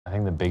I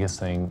think the biggest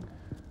thing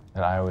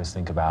that I always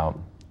think about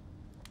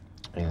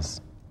is,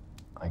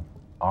 like,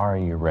 are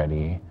you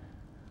ready?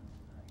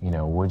 You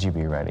know, would you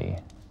be ready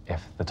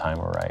if the time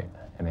were right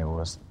and it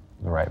was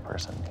the right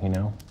person, you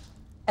know?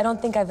 I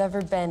don't think I've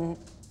ever been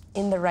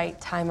in the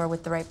right time or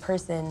with the right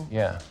person.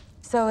 Yeah.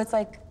 So it's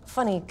like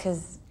funny,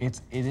 because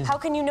it is. How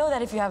can you know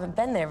that if you haven't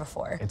been there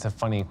before? It's a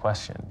funny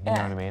question, you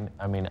know what I mean?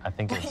 I mean, I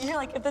think it's... You're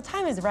like, if the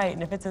time is right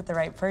and if it's with the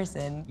right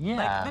person, Yeah.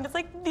 like, then it's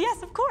like,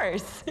 yes, of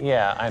course.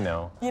 Yeah, I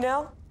know. You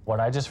know? What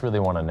I just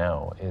really want to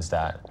know is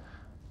that,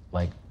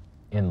 like,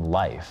 in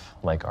life,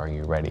 like, are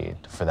you ready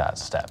for that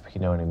step?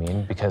 You know what I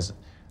mean? Because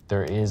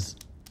there's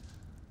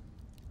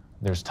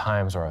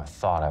times where I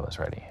thought I was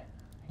ready.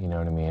 You know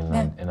what I mean?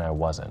 Yeah. And I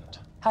wasn't.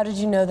 How did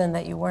you know then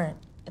that you weren't?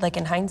 Like,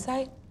 in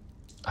hindsight?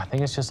 I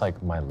think it's just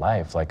like my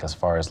life, like as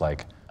far as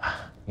like,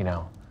 you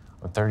know,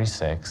 I'm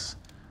 36,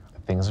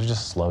 things are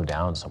just slowed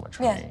down so much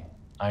for me.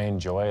 I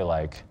enjoy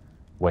like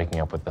waking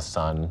up with the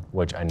sun,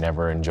 which I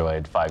never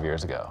enjoyed 5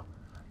 years ago.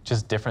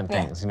 Just different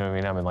things, you know what I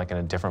mean? I'm in like in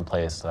a different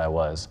place that I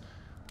was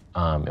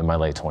in my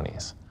late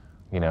 20s,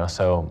 you know?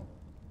 So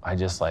I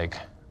just like,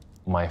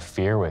 my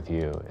fear with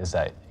you is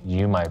that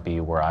you might be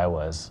where I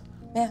was,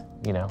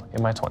 you know,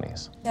 in my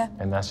 20s. Yeah.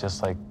 And that's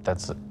just like,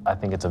 I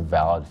think it's a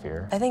valid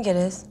fear. I think it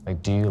is.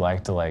 Like, do you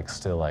like to like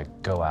still like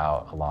go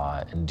out a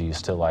lot? And do you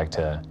still like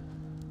to,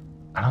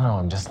 I don't know,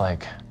 I'm just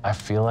like, I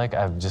feel like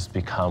I've just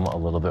become a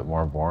little bit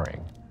more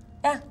boring.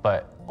 Yeah.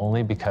 But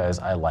only because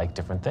I like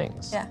different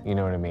things. Yeah. You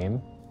know what I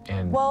mean?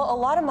 And well, a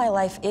lot of my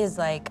life is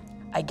like,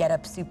 I get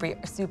up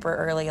super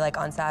early, like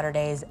on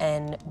Saturdays,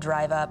 and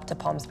drive up to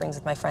Palm Springs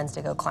with my friends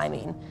to go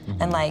climbing.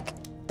 And like,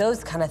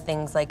 those kind of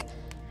things, like,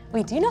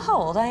 wait, do you know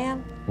how old I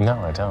am? No,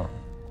 I don't.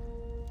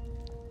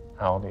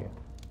 How old are you?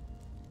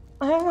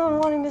 I haven't been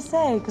wanting to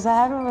say, because I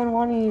haven't been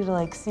wanting you to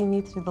like see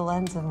me through the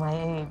lens of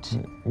my age.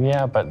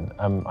 Yeah, but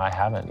I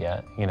haven't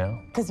yet, you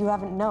know? Because you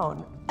haven't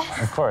known.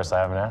 Of course, I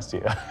haven't asked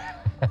you.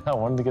 I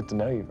wanted to get to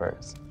know you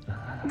first.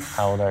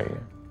 How old are you?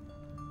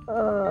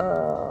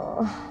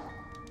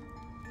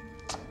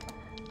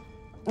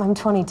 I'm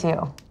 22.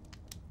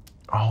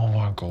 Oh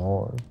my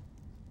God.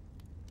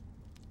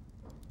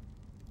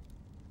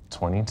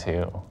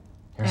 22.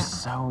 You're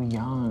so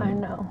young. I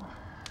know.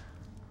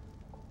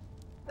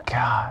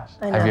 Gosh.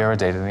 I know. Have you ever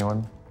dated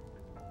anyone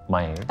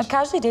my age? I've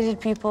casually dated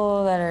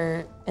people that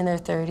are in their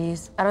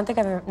 30s. I don't think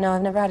I've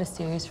never had a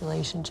serious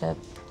relationship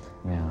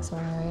with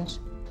someone your age.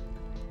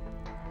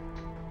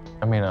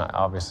 I mean, I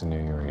obviously knew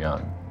you were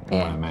young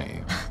when I met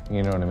you.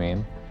 You know what I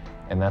mean?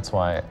 And that's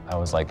why I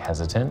was like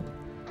hesitant.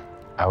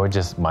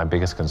 My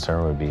biggest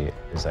concern would be,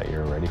 is that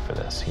you're ready for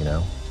this, you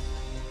know?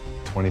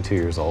 22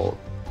 years old,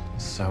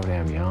 so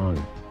damn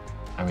young.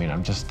 I mean,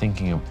 I'm just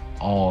thinking of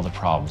all the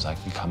problems that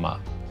could come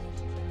up.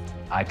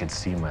 I could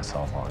see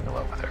myself falling in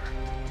love with her.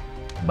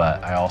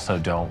 But I also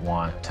don't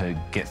want to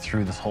get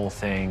through this whole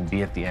thing,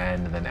 be at the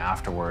end, and then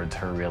afterwards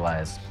her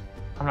realize,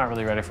 I'm not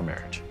really ready for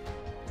marriage.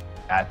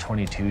 At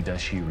 22,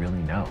 does she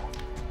really know?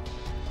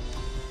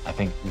 I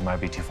think we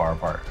might be too far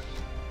apart.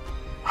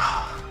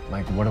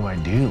 Like, what do I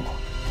do?